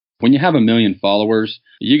when you have 1 million followers,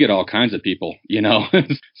 you get all kinds of people,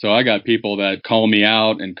 So I got people that call me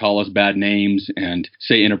out and call us bad names and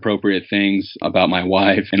say inappropriate things about my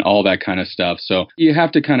wife and all that kind of stuff. So you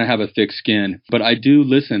have to kind of have a thick skin. But I do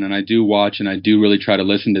listen and I do watch and I do really try to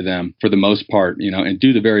listen to them for the most part, and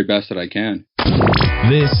do the very best that I can.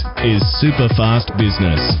 This is Super Fast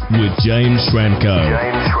Business with James Schramko.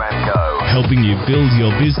 Helping you build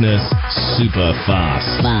your business super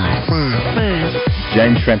fast.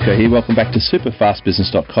 James Schramko here. Welcome back to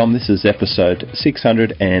superfastbusiness.com. This is episode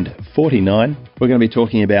 649. We're going to be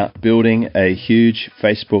talking about building a huge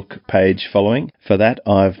Facebook page following. For that,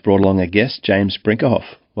 I've brought along a guest, James Brinkerhoff.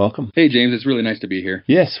 Welcome. Hey, James. It's really nice to be here.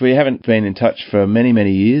 Yes, we haven't been in touch for many,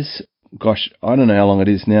 many years. Gosh, I don't know how long it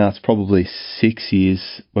is now. It's probably 6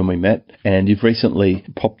 years when we met. And you've recently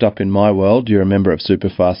popped up in my world. You're a member of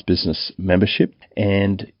Superfast Business membership.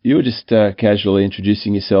 And you were just casually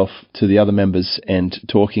introducing yourself to the other members and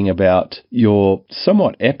talking about your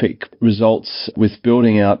somewhat epic results with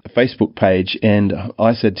building out a Facebook page. And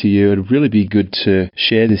I said to you, it'd really be good to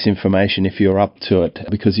share this information if you're up to it,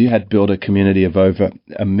 because you had built a community of over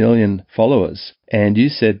 1 million followers. And you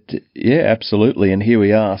said, yeah, absolutely. And here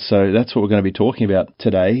we are. So that's what we're going to be talking about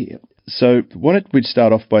today. So why don't we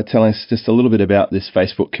start off by telling us just a little bit about this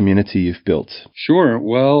Facebook community you've built? Sure.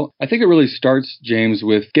 Well, I think it really starts, James,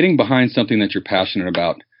 with getting behind something that you're passionate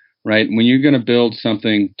about. Right? When you're going to build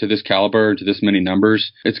something to this caliber, to this many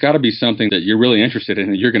numbers, it's got to be something that you're really interested in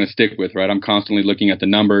and you're going to stick with, right? I'm constantly looking at the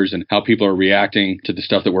numbers and how people are reacting to the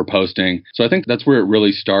stuff that we're posting. So I think that's where it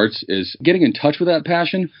really starts, is getting in touch with that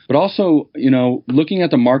passion, but also, looking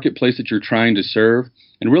at the marketplace that you're trying to serve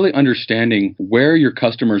and really understanding where your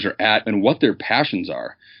customers are at and what their passions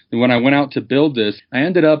are. And when I went out to build this, I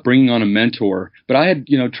ended up bringing on a mentor, but I had,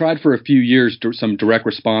 tried for a few years some direct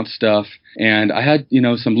response stuff, and I had,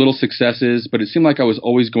 some little successes, but it seemed like I was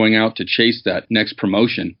always going out to chase that next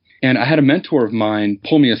promotion. And I had a mentor of mine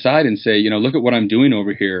pull me aside and say, look at what I'm doing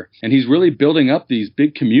over here. And he's really building up these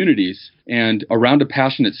big communities and around a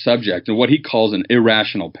passionate subject and what he calls an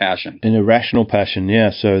irrational passion. An irrational passion,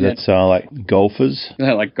 yeah. So that's like golfers?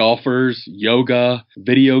 Yeah, like golfers, yoga,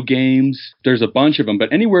 video games. There's a bunch of them.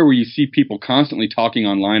 But anywhere where you see people constantly talking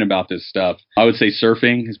online about this stuff, I would say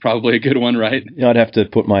surfing is probably a good one, right? Yeah, I'd have to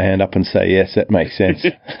put my hand up and say, yes, that makes sense.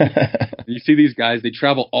 You see these guys, they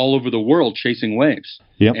travel all over the world chasing waves.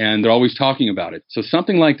 Yep. And they're always talking about it. So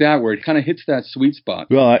something like that where it kind of hits that sweet spot.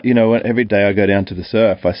 Well, every day I go down to the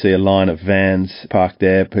surf, I see a line of vans parked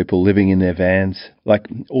there, people living in their vans. Like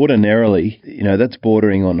ordinarily, that's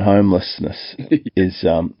bordering on homelessness. Is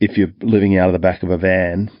if you're living out of the back of a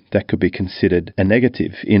van, that could be considered a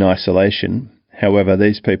negative in isolation. However,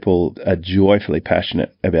 these people are joyfully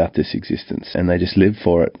passionate about this existence and they just live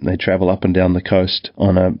for it. They travel up and down the coast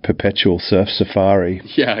on a perpetual surf safari.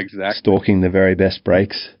 Yeah, exactly. Stalking the very best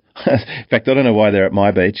breaks. In fact, I don't know why they're at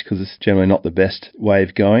my beach because it's generally not the best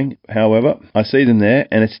wave going. However, I see them there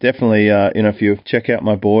and it's definitely, if you check out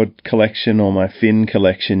my board collection or my fin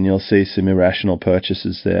collection, you'll see some irrational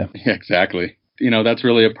purchases there. Yeah, exactly. That's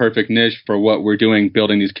really a perfect niche for what we're doing,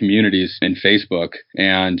 building these communities in Facebook.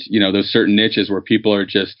 And, those certain niches where people are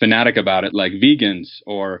just fanatic about it, like vegans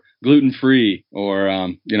or gluten-free or,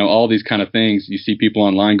 all these kind of things. You see people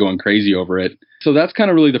online going crazy over it. So that's kind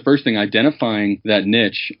of really the first thing, identifying that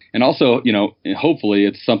niche. And also, hopefully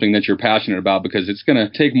it's something that you're passionate about because it's going to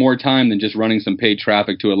take more time than just running some paid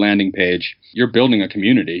traffic to a landing page. You're building a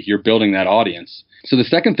community. You're building that audience. So the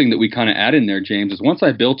second thing that we kind of add in there, James, is once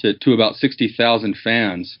I built it to about 60,000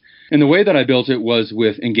 fans, and the way that I built it was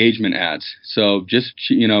with engagement ads. So just,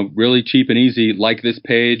 really cheap and easy, like this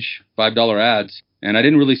page, $5 ads. And I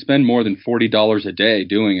didn't really spend more than $40 a day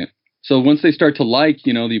doing it. So once they start to like,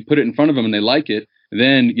 you put it in front of them and they like it,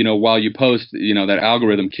 then, while you post, that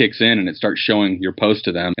algorithm kicks in and it starts showing your post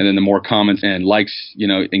to them. And then the more comments and likes,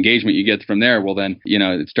 engagement you get from there, well, then,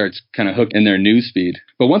 it starts kind of hooked in their news feed.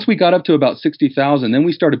 But once we got up to about 60,000, then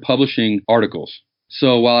we started publishing articles.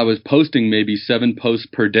 So while I was posting maybe 7 posts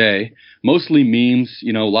per day, mostly memes,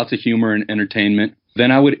 lots of humor and entertainment, then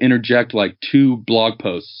I would interject like 2 blog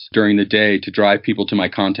posts during the day to drive people to my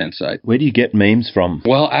content site. Where do you get memes from?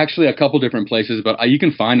 Well, actually a couple different places, but you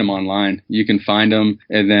can find them online. You can find them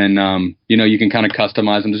and then, you can kind of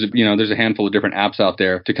customize them. There's a handful of different apps out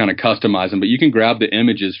there to kind of customize them, but you can grab the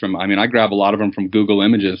images from, I grab a lot of them from Google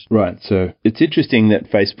Images. Right. So it's interesting that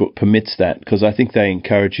Facebook permits that because I think they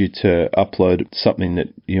encourage you to upload something that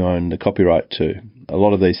you own the copyright to. a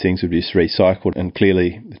lot of these things would be just recycled, and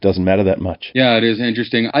clearly it doesn't matter that much. Yeah, it is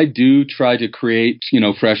interesting. I do try to create,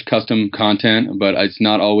 fresh custom content, but it's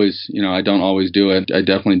not always, I don't always do it. I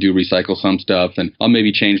definitely do recycle some stuff, and I'll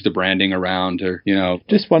maybe change the branding around or.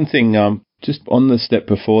 Just one thing, just on the step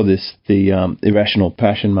before this, the irrational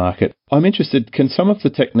passion market. I'm interested, can some of the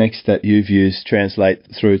techniques that you've used translate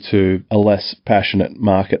through to a less passionate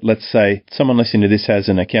market? Let's say someone listening to this has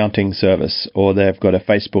an accounting service, or they've got a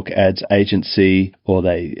Facebook ads agency, or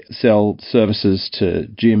they sell services to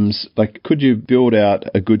gyms. Like, could you build out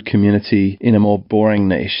a good community in a more boring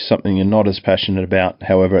niche, something you're not as passionate about,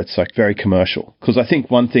 however it's like very commercial? Because I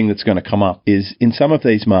think one thing that's going to come up is in some of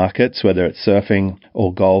these markets, whether it's surfing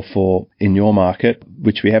or golf or in your market,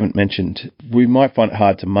 which we haven't mentioned, we might find it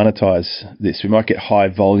hard to monetize this. We might get high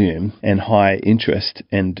volume and high interest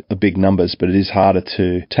and big numbers, but it is harder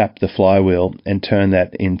to tap the flywheel and turn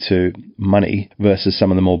that into money versus some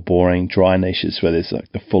of the more boring, dry niches where there's like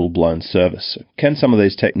a full-blown service. So can some of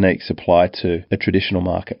these techniques apply to a traditional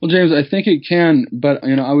market? Well, James, I think it can, but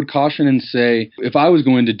I would caution and say if I was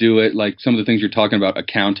going to do it, like some of the things you're talking about,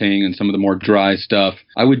 accounting and some of the more dry stuff,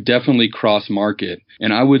 I would definitely cross-market.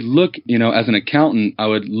 And I would look, as an accountant, I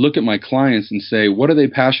would look at my clients and say, what are they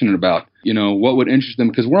passionate about? What would interest them?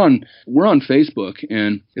 Because we're on Facebook,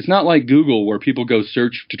 and it's not like Google where people go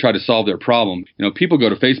search to try to solve their problem. People go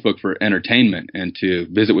to Facebook for entertainment and to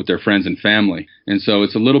visit with their friends and family. And so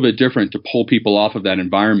it's a little bit different to pull people off of that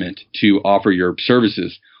environment to offer your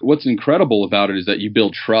services. What's incredible about it is that you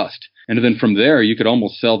build trust. And then from there, you could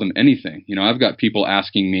almost sell them anything. I've got people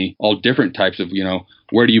asking me all different types of,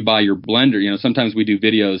 where do you buy your blender? Sometimes we do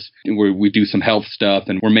videos where we do some health stuff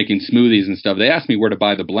and we're making smoothies and stuff. They ask me where to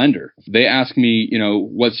buy the blender. They ask me,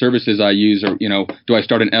 what services I use, or, do I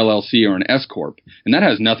start an LLC or an S Corp? And that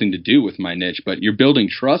has nothing to do with my niche, but you're building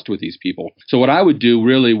trust with these people. So what I would do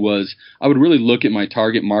really was I would really look at my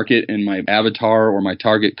target market and my avatar or my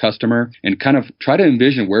target customer and kind of try to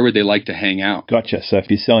envision where would they like to hang out. Gotcha. So if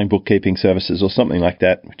you're selling bookkeeping services or something like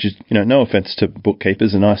that, which is, no offense to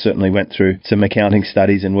bookkeepers, and I certainly went through some accounting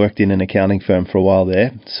studies and worked in an accounting firm for a while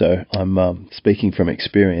there, so I'm speaking from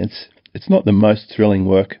experience. It's not the most thrilling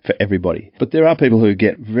work for everybody, but there are people who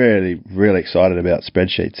get really, really excited about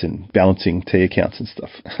spreadsheets and balancing T accounts and stuff.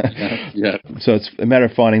 Yeah. So it's a matter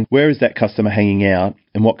of finding where is that customer hanging out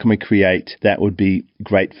and what can we create that would be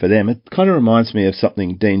great for them. It kind of reminds me of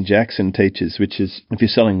something Dean Jackson teaches, which is if you're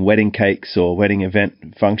selling wedding cakes or wedding event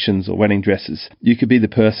functions or wedding dresses, you could be the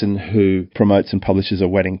person who promotes and publishes a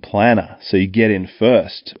wedding planner. So you get in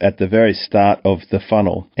first at the very start of the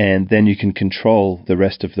funnel, and then you can control the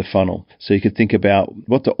rest of the funnel. So you could think about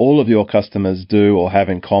what do all of your customers do or have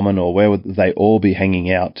in common, or where would they all be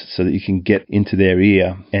hanging out, so that you can get into their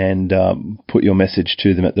ear and put your message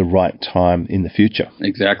to them at the right time in the future.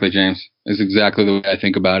 Exactly, James. That's exactly the way I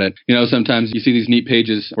think about it. Sometimes you see these neat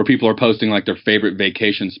pages where people are posting like their favorite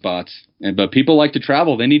vacation spots. But people like to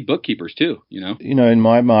travel. They need bookkeepers too, in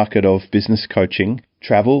my market of business coaching,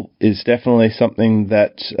 travel is definitely something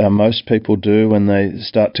that most people do when they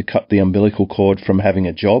start to cut the umbilical cord from having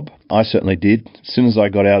a job. I certainly did. As soon as I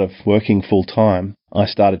got out of working full time, I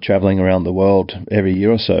started traveling around the world every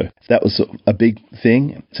year or so. That was a big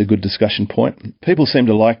thing. It's a good discussion point. People seem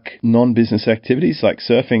to like non-business activities, like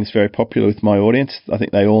surfing is very popular with my audience. I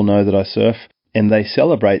think they all know that I surf. And they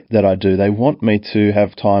celebrate that I do. They want me to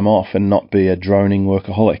have time off and not be a droning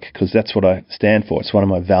workaholic, because that's what I stand for. It's one of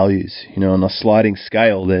my values. On a sliding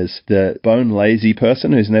scale, there's the bone lazy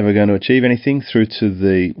person who's never going to achieve anything, through to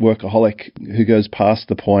the workaholic who goes past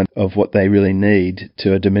the point of what they really need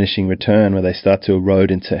to a diminishing return, where they start to erode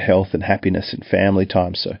into health and happiness and family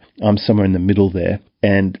time. So I'm somewhere in the middle there.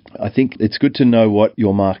 And I think it's good to know what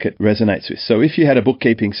your market resonates with. So if you had a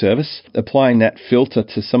bookkeeping service, applying that filter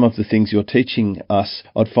to some of the things you're teaching us,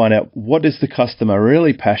 I'd find out what is the customer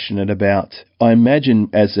really passionate about. I imagine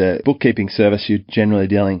as a bookkeeping service, you're generally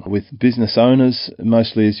dealing with business owners,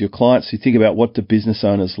 mostly as your clients. You think about what do business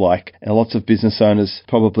owners like. And lots of business owners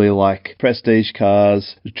probably like prestige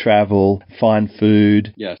cars, travel, fine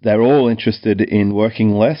food. Yes. They're all interested in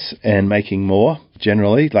working less and making more.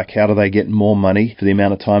 Generally, like how do they get more money for the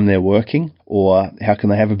amount of time they're working, or how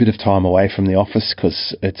can they have a bit of time away from the office,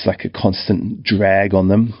 because it's like a constant drag on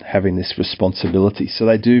them having this responsibility. So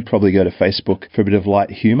they do probably go to Facebook for a bit of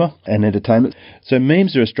light humor and entertainment. So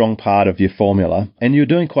memes are a strong part of your formula, and you're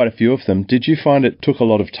doing quite a few of them. Did you find it took a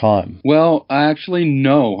lot of time? Well, actually,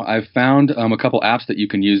 no. I've found a couple apps that you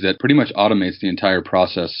can use that pretty much automates the entire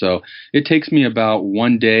process. So it takes me about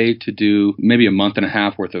 1 day to do maybe a month and a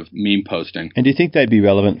half worth of meme posting. And do you think they'd be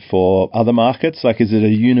relevant for other markets? Like, is it a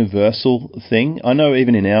universal thing. I know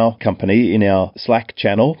even in our company, in our Slack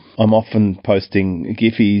channel, I'm often posting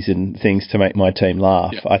Giphies and things to make my team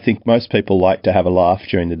laugh. Yeah. I think most people like to have a laugh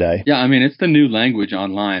during the day. Yeah, I mean, it's the new language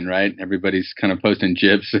online, right? Everybody's kind of posting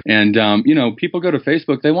GIFs. And, people go to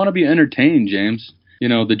Facebook, they want to be entertained, James.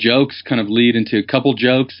 The jokes kind of lead into a couple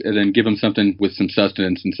jokes and then give them something with some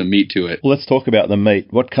sustenance and some meat to it. Well, let's talk about the meat.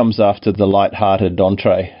 What comes after the light-hearted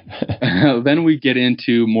entree? Then we get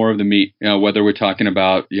into more of the meat, whether we're talking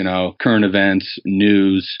about, current events,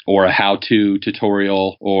 news, or a how-to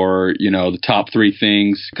tutorial, or, the top 3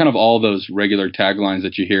 things, kind of all those regular taglines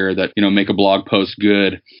that you hear that, make a blog post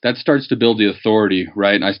good. That starts to build the authority,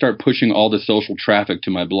 right? And I start pushing all the social traffic to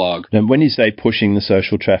my blog. And when you say pushing the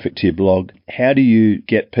social traffic to your blog, how do you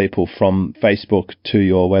get people from Facebook to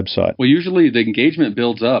your website? Well, usually the engagement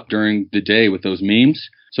builds up during the day with those memes.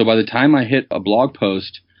 So by the time I hit a blog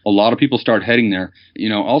post, a lot of people start heading there.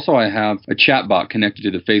 Also I have a chat bot connected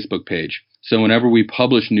to the Facebook page. So whenever we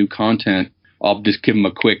publish new content, I'll just give them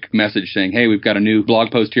a quick message saying, hey, we've got a new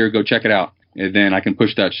blog post here. Go check it out. And then I can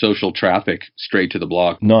push that social traffic straight to the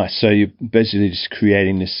blog. Nice. So you're basically just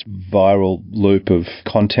creating this viral loop of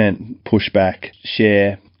content, pushback,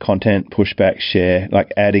 share, content, pushback, share,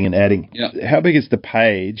 like adding and adding. Yeah. How big is the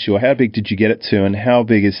page, or how big did you get it to, and how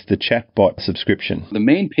big is the chatbot subscription? The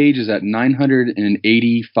main page is at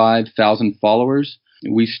 985,000 followers.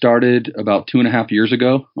 We started about 2.5 years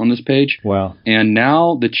ago on this page. Wow. And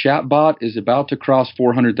now the chatbot is about to cross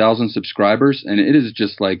 400,000 subscribers, and it is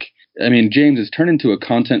just like, James, it's turned into a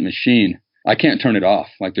content machine. I can't turn it off.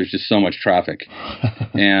 Like, there's just so much traffic.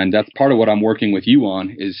 And that's part of what I'm working with you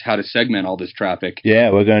on, is how to segment all this traffic.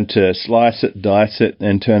 Yeah, we're going to slice it, dice it,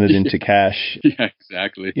 and turn it into cash. Yeah,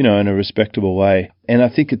 exactly. In a respectable way. And I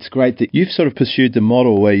think it's great that you've sort of pursued the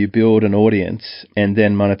model where you build an audience and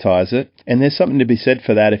then monetize it. And there's something to be said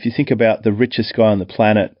for that. If you think about the richest guy on the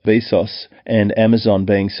planet, Bezos, and Amazon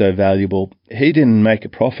being so valuable, he didn't make a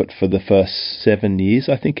profit for the first 7 years,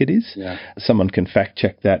 I think it is. Yeah. Someone can fact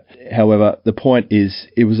check that. However, the point is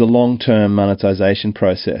it was a long-term monetization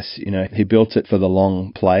process. He built it for the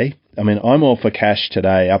long play. I'm all for cash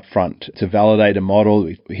today up front to validate a model.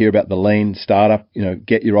 We hear about the lean startup,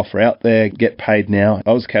 get your offer out there, get paid now.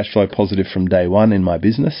 I was cash flow positive from day one in my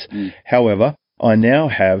business. However, I now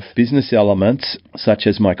have business elements such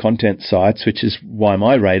as my content sites, which is why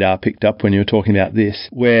my radar picked up when you were talking about this,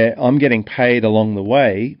 where I'm getting paid along the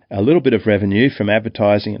way a little bit of revenue from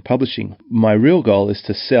advertising and publishing. My real goal is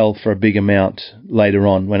to sell for a big amount later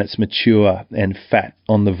on when it's mature and fat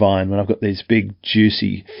on the vine, when I've got these big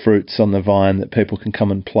juicy fruits on the vine that people can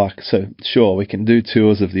come and pluck. So sure, we can do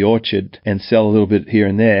tours of the orchard and sell a little bit here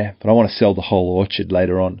and there, but I want to sell the whole orchard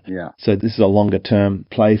later on. Yeah. So this is a longer term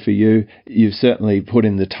play for you. You've certainly put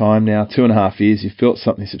in the time now, 2.5 years, you've built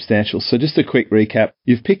something substantial. So just a quick recap,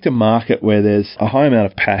 you've picked a market where there's a high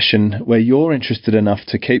amount of passion, where you're interested enough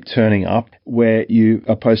to keep turning up, where you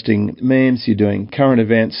are posting memes, you're doing current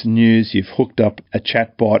events, news, you've hooked up a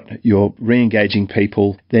chatbot, you're re-engaging people,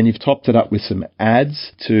 then you've topped it up with some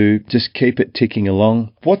ads to just keep it ticking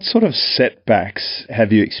along. What sort of setbacks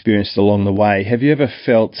have you experienced along the way? Have you ever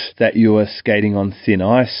felt that you were skating on thin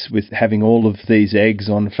ice with having all of these eggs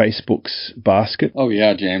on Facebook's basket? Oh,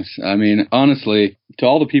 yeah, James. Honestly, to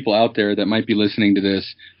all the people out there that might be listening to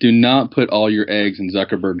this, do not put all your eggs in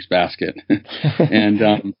Zuckerberg's basket.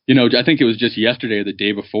 And, I think it was just yesterday or the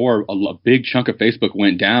day before, a big chunk of Facebook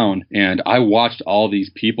went down, and I watched all these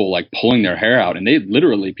people like pulling their hair out, and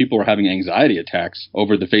people were having anxiety attacks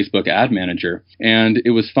over the Facebook ad manager. And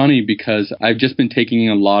it was funny because I've just been taking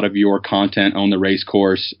a lot of your content on the race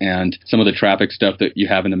course and some of the traffic stuff that you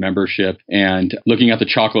have in the membership, and looking at the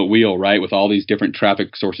chocolate wheel, right, with all these different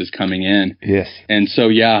traffic sources coming in. Yes. And so,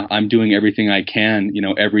 yeah, I'm doing everything I can,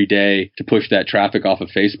 every day to push that traffic off of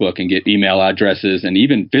Facebook and get email addresses and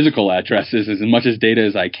even physical addresses, as much as data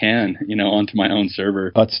as I can, onto my own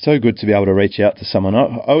server. Oh, it's so good to be able to reach out to someone.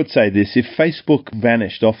 I would say this, if Facebook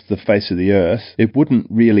vanished off the face of the earth, it wouldn't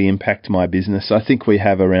really impact my business. I think we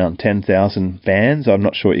have around 10,000 fans, I'm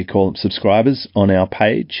not sure what you call them, subscribers on our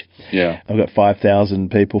page. Yeah. I've got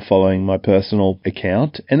 5,000 people following my personal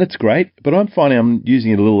account, and it's great, but I'm finding I'm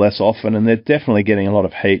using it a little less often, and they're definitely getting a lot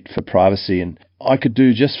of hate for privacy, and I could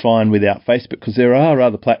do just fine without Facebook because there are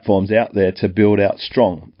other platforms out there to build out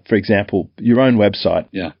strong. For example, your own website.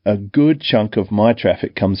 Yeah. A good chunk of my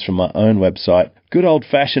traffic comes from my own website Good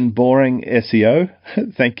old-fashioned boring SEO.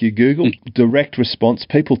 Thank you, Google. Direct response,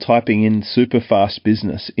 people typing in Superfast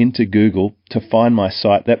Business into Google to find my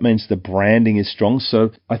site. That means the branding is strong.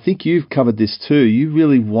 So I think you've covered this too. You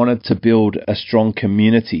really wanted to build a strong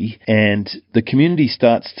community, and the community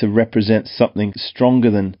starts to represent something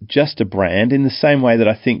stronger than just a brand, in the same way that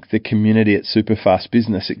I think the community at Superfast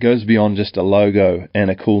Business, it goes beyond just a logo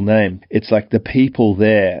and a cool name. It's like the people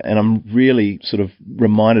there, and I'm really sort of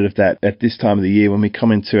reminded of that at this time of the year when we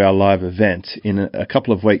come into our live event in a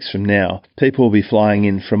couple of weeks from now. People will be flying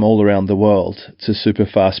in from all around the world to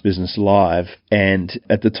Superfast Business Live, and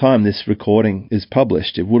at the time this recording is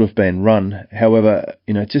published, it would have been run. However,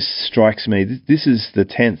 it just strikes me, this is the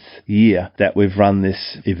 10th year that we've run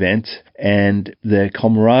this event, and the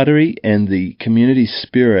camaraderie and the community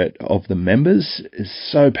spirit of the members is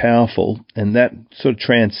so powerful, and that sort of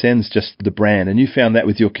transcends just the brand. And you found that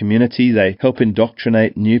with your community. They help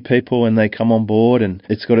indoctrinate new people when they come on board, and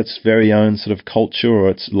it's got its very own sort of culture, or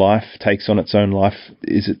its life takes on its own life.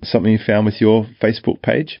 Is it something you found with your Facebook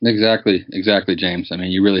page? Exactly, James. I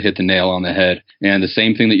mean, you really hit the nail on the head. And the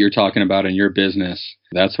same thing that you're talking about in your business,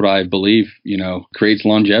 that's what I believe, creates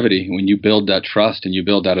longevity. When you build that trust and you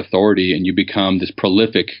build that authority and you become this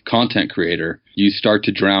prolific content creator, you start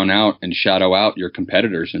to drown out and shadow out your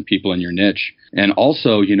competitors and people in your niche. And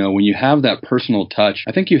also, when you have that personal touch,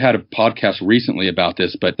 I think you had a podcast recently about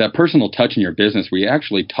this, but that personal touch in your business where you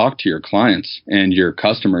actually talk to your clients and your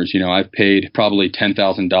customers. I've paid probably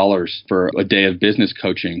 $10,000 for a day of business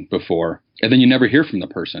coaching before. And then you never hear from the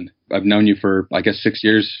person. I've known you for, 6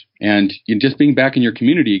 years. And just being back in your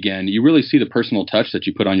community again, you really see the personal touch that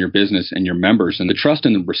you put on your business and your members and the trust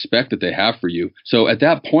and the respect that they have for you. So at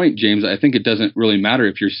that point, James, I think it doesn't really matter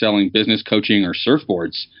if you're selling business coaching or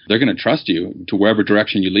surfboards. They're going to trust you to wherever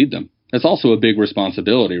direction you lead them. That's also a big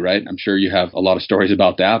responsibility, right? I'm sure you have a lot of stories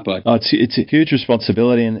about that, but it's a huge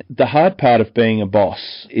responsibility. And the hard part of being a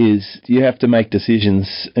boss is you have to make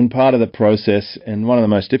decisions. And part of the process, and one of the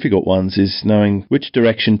most difficult ones, is knowing which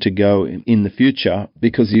direction to go in the future.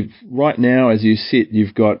 Because right now, as you sit,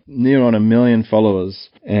 you've got near on 1 million followers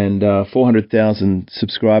and 400,000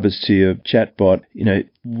 subscribers to your chatbot.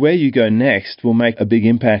 Where you go next will make a big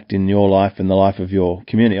impact in your life and the life of your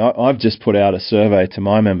community. I've just put out a survey to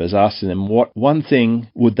my members asking them what one thing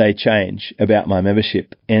would they change about my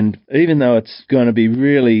membership. And even though it's going to be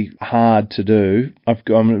really hard to do, I'm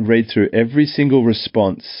going to read through every single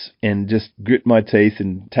response and just grit my teeth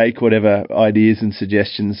and take whatever ideas and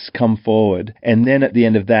suggestions come forward. And then at the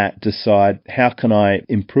end of that, decide how can I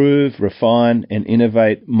improve, refine, and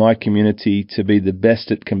innovate my community to be the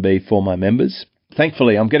best it can be for my members.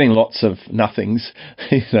 Thankfully, I'm getting lots of nothings,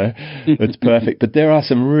 it's perfect. But there are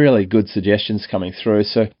some really good suggestions coming through.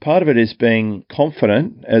 So part of it is being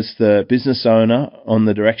confident as the business owner on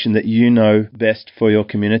the direction that you know best for your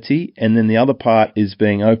community. And then the other part is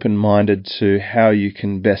being open-minded to how you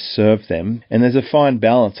can best serve them. And there's a fine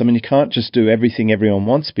balance. I mean, you can't just do everything everyone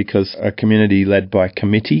wants, because a community led by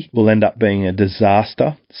committee will end up being a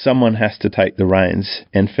disaster. Someone has to take the reins.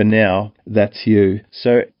 And for now, that's you.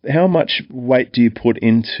 So how much weight do you put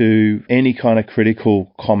into any kind of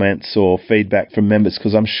critical comments or feedback from members?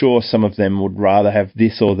 Because I'm sure some of them would rather have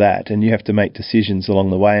this or that, and you have to make decisions along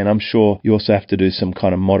the way. And I'm sure you also have to do some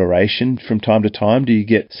kind of moderation from time to time. Do you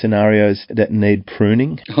get scenarios that need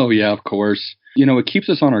pruning? Oh, yeah, of course. It keeps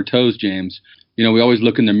us on our toes, James. We always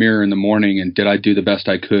look in the mirror in the morning and did I do the best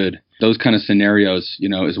I could? Those kind of scenarios,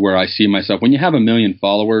 is where I see myself. When you have 1 million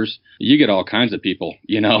followers, you get all kinds of people,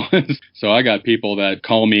 So I got people that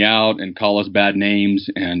call me out and call us bad names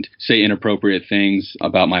and say inappropriate things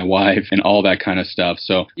about my wife and all that kind of stuff.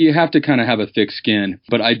 So you have to kind of have a thick skin.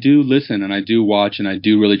 But I do listen and I do watch and I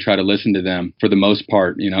do really try to listen to them for the most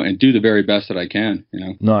part, and do the very best that I can,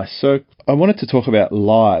 Nice. So I wanted to talk about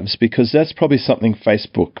lives, because that's probably something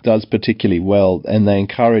Facebook does particularly well, and they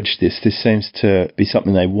encourage this. This seems to be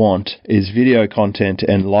something they want, is video content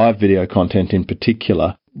and live video content in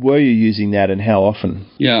particular. Were you using that, and how often?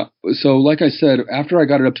 Yeah. So like I said, after I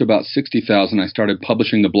got it up to about 60,000, I started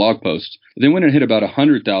publishing the blog posts. Then when it hit about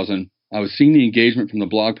 100,000, I was seeing the engagement from the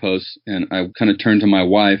blog posts, and I kind of turned to my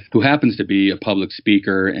wife, who happens to be a public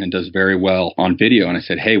speaker and does very well on video. And I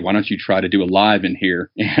said, hey, why don't you try to do a live in here?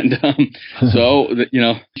 And so,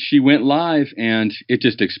 she went live, and it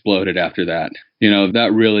just exploded after that.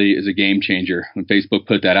 That really is a game changer. When Facebook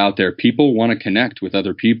put that out there, people want to connect with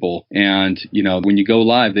other people. And, when you go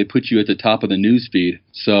live, they put you at the top of the news feed.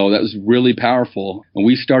 So that was really powerful. And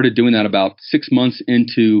we started doing that about 6 months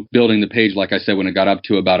into building the page. Like I said, when it got up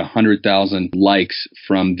to about 100,000 likes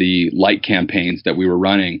from the like campaigns that we were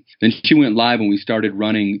running. Then she went live and we started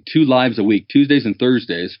running 2 lives a week, Tuesdays and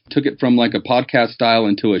Thursdays. Took it from like a podcast style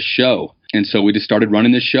into a show. And so we just started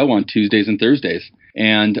running this show on Tuesdays and Thursdays.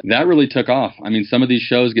 And that really took off. I mean, some of these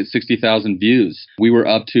shows get 60,000 views. We were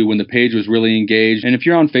up to when the page was really engaged. And if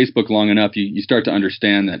you're on Facebook long enough, you start to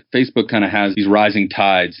understand that Facebook kind of has these rising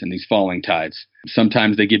tides and these falling tides.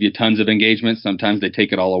 Sometimes they give you tons of engagement. Sometimes they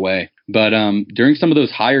take it all away. But during some of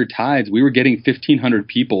those higher tides, we were getting 1,500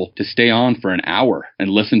 people to stay on for an hour and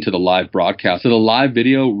listen to the live broadcast. So the live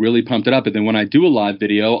video really pumped it up. And then when I do a live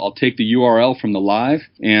video, I'll take the URL from the live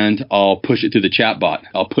and I'll push it to the chat bot.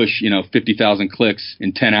 I'll push, 50,000 clicks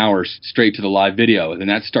in 10 hours straight to the live video. And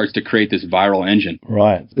that starts to create this viral engine.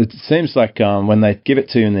 Right. It seems like when they give it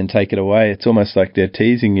to you and then take it away, it's almost like they're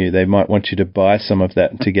teasing you. They might want you to buy some of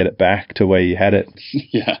that to get it back to where you had it.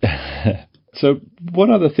 Yeah. So what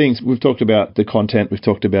other things? We've talked about the content. We've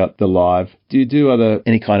talked about the live. Do you do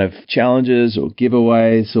any kind of challenges or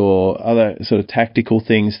giveaways or other sort of tactical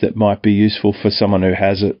things that might be useful for someone who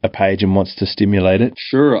has a page and wants to stimulate it?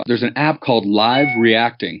 Sure. There's an app called Live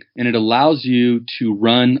Reacting, and it allows you to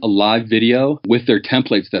run a live video with their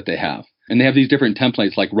templates that they have. And they have these different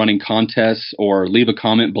templates like running contests or leave a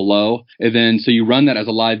comment below. And then so you run that as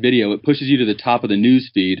a live video. It pushes you to the top of the news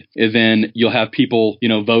feed. And then you'll have people,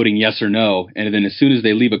 voting yes or no. And then as soon as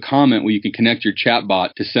they leave a comment, you can connect your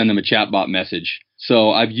chatbot to send them a chatbot message.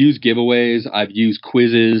 So I've used giveaways, I've used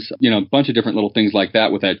quizzes, a bunch of different little things like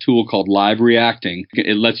that with that tool called Live Reacting.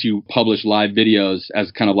 It lets you publish live videos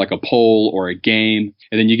as kind of like a poll or a game.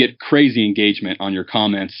 And then you get crazy engagement on your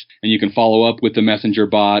comments and you can follow up with the messenger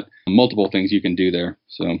bot. Multiple things you can do there.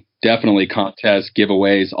 So definitely contests,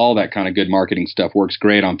 giveaways, all that kind of good marketing stuff works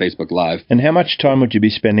great on Facebook Live. And how much time would you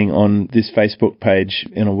be spending on this Facebook page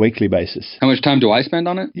on a weekly basis? How much time do I spend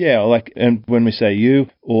on it? Yeah, and when we say you,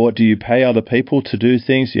 or do you pay other people to do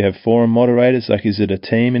things? Do you have forum moderators? Like, is it a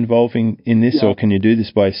team involving in this, or can you do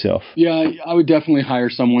this by yourself? Yeah, I would definitely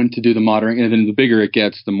hire someone to do the moderating. And then the bigger it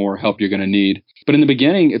gets, the more help you're going to need. But in the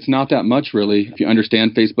beginning, it's not that much, really. If you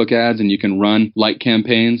understand Facebook ads and you can run like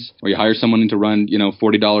campaigns, or you hire someone to run,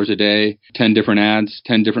 $40 a day, 10 different ads,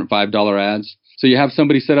 10 different $5 ads. So you have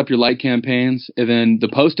somebody set up your like campaigns. And then the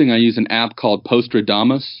posting, I use an app called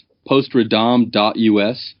Postradamus,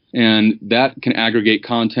 postradam.us. And that can aggregate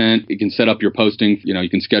content. It can set up your posting. You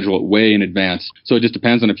can schedule it way in advance. So it just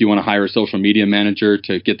depends on if you want to hire a social media manager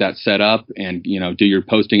to get that set up and, do your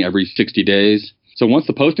posting every 60 days. So once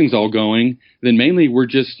the posting's all going, then mainly we're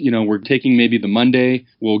just, we're taking maybe the Monday,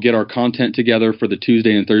 we'll get our content together for the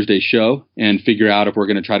Tuesday and Thursday show and figure out if we're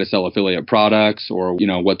going to try to sell affiliate products or,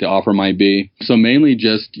 what the offer might be. So mainly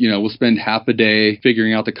just, we'll spend half a day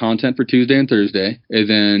figuring out the content for Tuesday and Thursday. And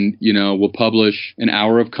then, we'll publish an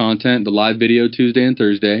hour of content, the live video Tuesday and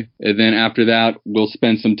Thursday. And then after that, we'll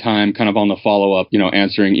spend some time kind of on the follow-up,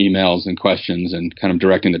 answering emails and questions and kind of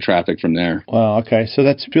directing the traffic from there. Wow, okay. So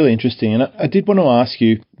that's really interesting. And I did want to ask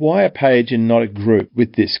you, why a page and not a group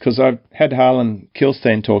with this? Because I've had Harlan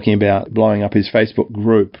Kilstein talking about blowing up his Facebook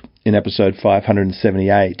group in episode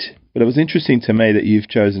 578. But it was interesting to me that you've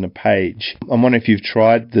chosen a page. I'm wondering if you've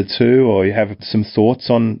tried the two or you have some thoughts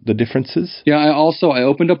on the differences. Yeah, I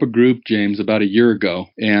opened up a group, James, about a year ago,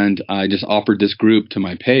 and I just offered this group to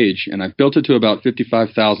my page, and I've built it to about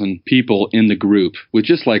 55,000 people in the group with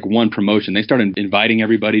just like one promotion. They started inviting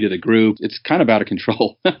everybody to the group. It's kind of out of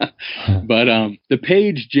control. But the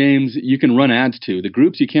page, James, you can run ads to. The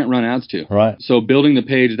groups you can't run ads to. Right. So building the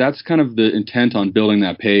page, that's kind of the intent on building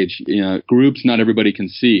that page. Groups not everybody can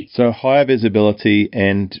see. So higher visibility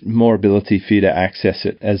and more ability for you to access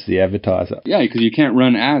it as the advertiser. Yeah, because you can't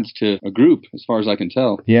run ads to a group, as far as I can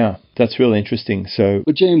tell. Yeah, that's really interesting.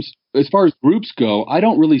 But James, as far as groups go, I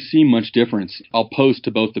don't really see much difference. I'll post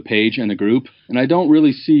to both the page and the group, and I don't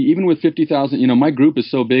really see, even with 50,000, my group is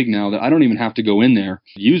so big now that I don't even have to go in there.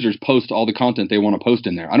 Users post all the content they want to post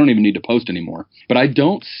in there. I don't even need to post anymore. But I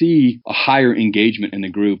don't see a higher engagement in the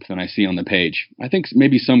group than I see on the page. I think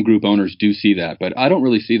maybe some group owners do see that, but I don't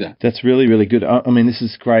really see that. That's really, really good. I mean, this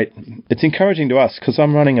is great. It's encouraging to us because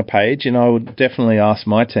I'm running a page, and I would definitely ask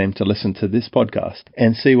my team to listen to this podcast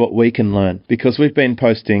and see what we can learn, because we've been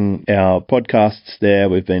posting our podcasts there,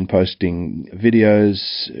 we've been posting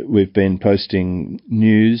videos, we've been posting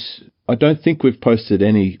news. I don't think we've posted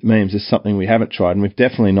any memes. It's something we haven't tried, and we've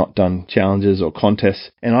definitely not done challenges or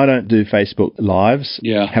contests. And I don't do Facebook Lives.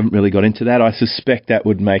 Yeah. Haven't really got into that. I suspect that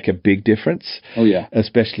would make a big difference. Oh, yeah.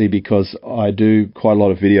 Especially because I do quite a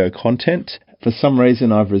lot of video content. For some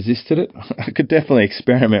reason, I've resisted it. I could definitely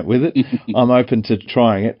experiment with it. I'm open to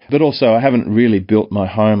trying it. But also, I haven't really built my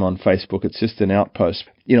home on Facebook. It's just an outpost.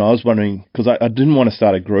 You know, I was wondering, because I didn't want to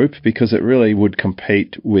start a group because it really would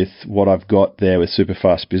compete with what I've got there with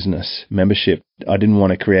Superfast Business membership. I didn't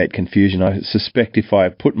want to create confusion. I suspect if I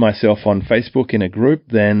put myself on Facebook in a group,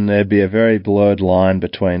 then there'd be a very blurred line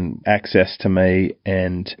between access to me,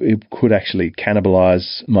 and it could actually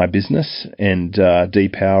cannibalize my business and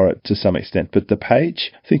depower it to some extent. But the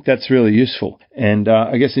page, I think that's really useful. And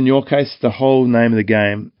I guess in your case, the whole name of the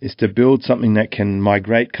game is to build something that can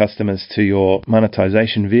migrate customers to your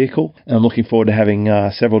monetization vehicle. And I'm looking forward to having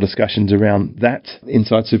several discussions around that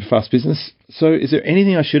inside Superfast Business. So is there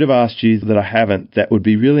anything I should have asked you that I haven't that would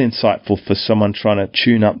be really insightful for someone trying to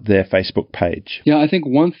tune up their Facebook page? Yeah, I think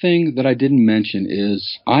one thing that I didn't mention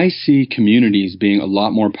is I see communities being a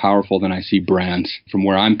lot more powerful than I see brands from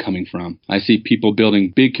where I'm coming from. I see people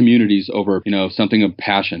building big communities over, something of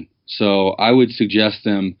passion. So I would suggest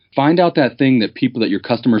them find out that thing that people that your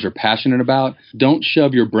customers are passionate about. Don't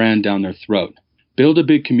shove your brand down their throat. Build a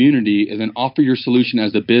big community and then offer your solution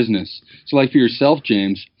as a business. So like for yourself,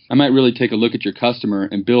 James, I might really take a look at your customer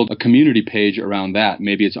and build a community page around that.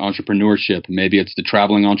 Maybe it's entrepreneurship. Maybe it's the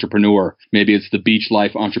traveling entrepreneur. Maybe it's the beach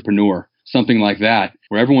life entrepreneur. Something like that,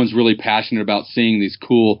 where everyone's really passionate about seeing these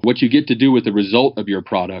cool, what you get to do with the result of your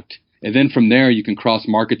product. And then from there, you can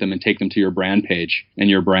cross-market them and take them to your brand page and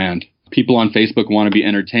your brand. People on Facebook want to be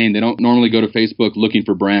entertained. They don't normally go to Facebook looking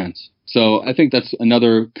for brands. So I think that's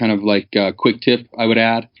another kind of like quick tip I would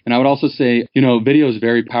add. And I would also say, video is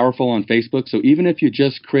very powerful on Facebook. So even if you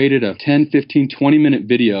just created a 10, 15, 20-minute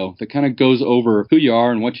video that kind of goes over who you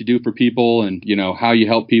are and what you do for people and, how you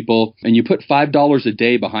help people, and you put $5 a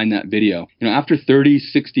day behind that video, after 30,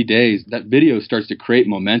 60 days, that video starts to create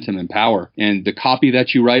momentum and power. And the copy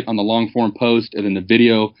that you write on the long form post and then the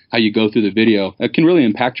video, how you go through the video, it can really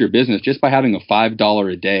impact your business just by having a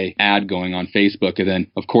 $5 a day ad going on Facebook. And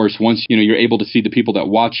then, of course, once you're able to see the people that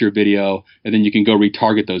watch your video, and then you can go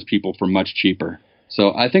retarget those people for much cheaper.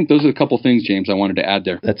 So I think those are a couple things, James, I wanted to add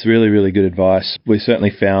there. That's really, really good advice. We certainly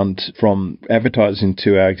found from advertising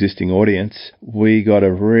to our existing audience, we got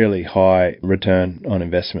a really high return on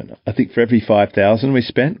investment. I think for every $5,000 we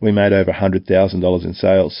spent, we made over $100,000 in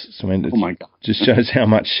sales. So oh my God. Just shows how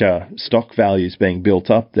much stock value is being built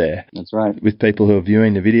up there. That's right. With people who are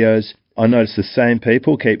viewing the videos. I notice the same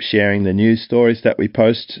people keep sharing the news stories that we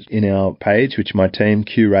post in our page, which my team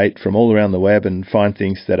curate from all around the web and find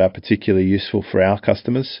things that are particularly useful for our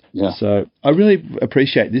customers. Yeah. So I really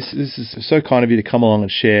appreciate this. This is so kind of you to come along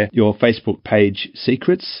and share your Facebook page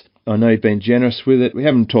secrets. I know you've been generous with it. We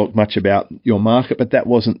haven't talked much about your market, but that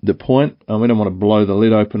wasn't the point. We don't want to blow the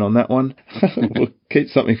lid open on that one. We'll keep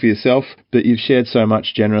something for yourself. But you've shared so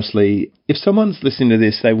much generously. If someone's listening to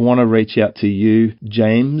this, they want to reach out to you,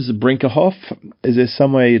 James Brinkerhoff, is there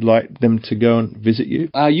somewhere you'd like them to go and visit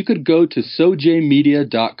you? You could go to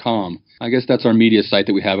sojaymedia.com. I guess that's our media site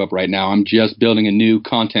that we have up right now. I'm just building a new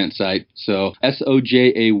content site. So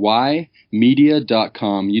SOJAY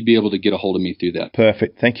media.com. You'd be able to get a hold of me through that.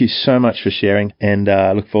 Perfect. Thank you so much for sharing, and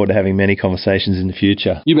I look forward to having many conversations in the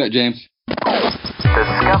future. You bet, James.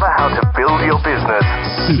 Discover how to build your business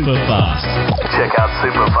super fast. Check out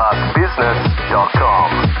superfastbusiness.com.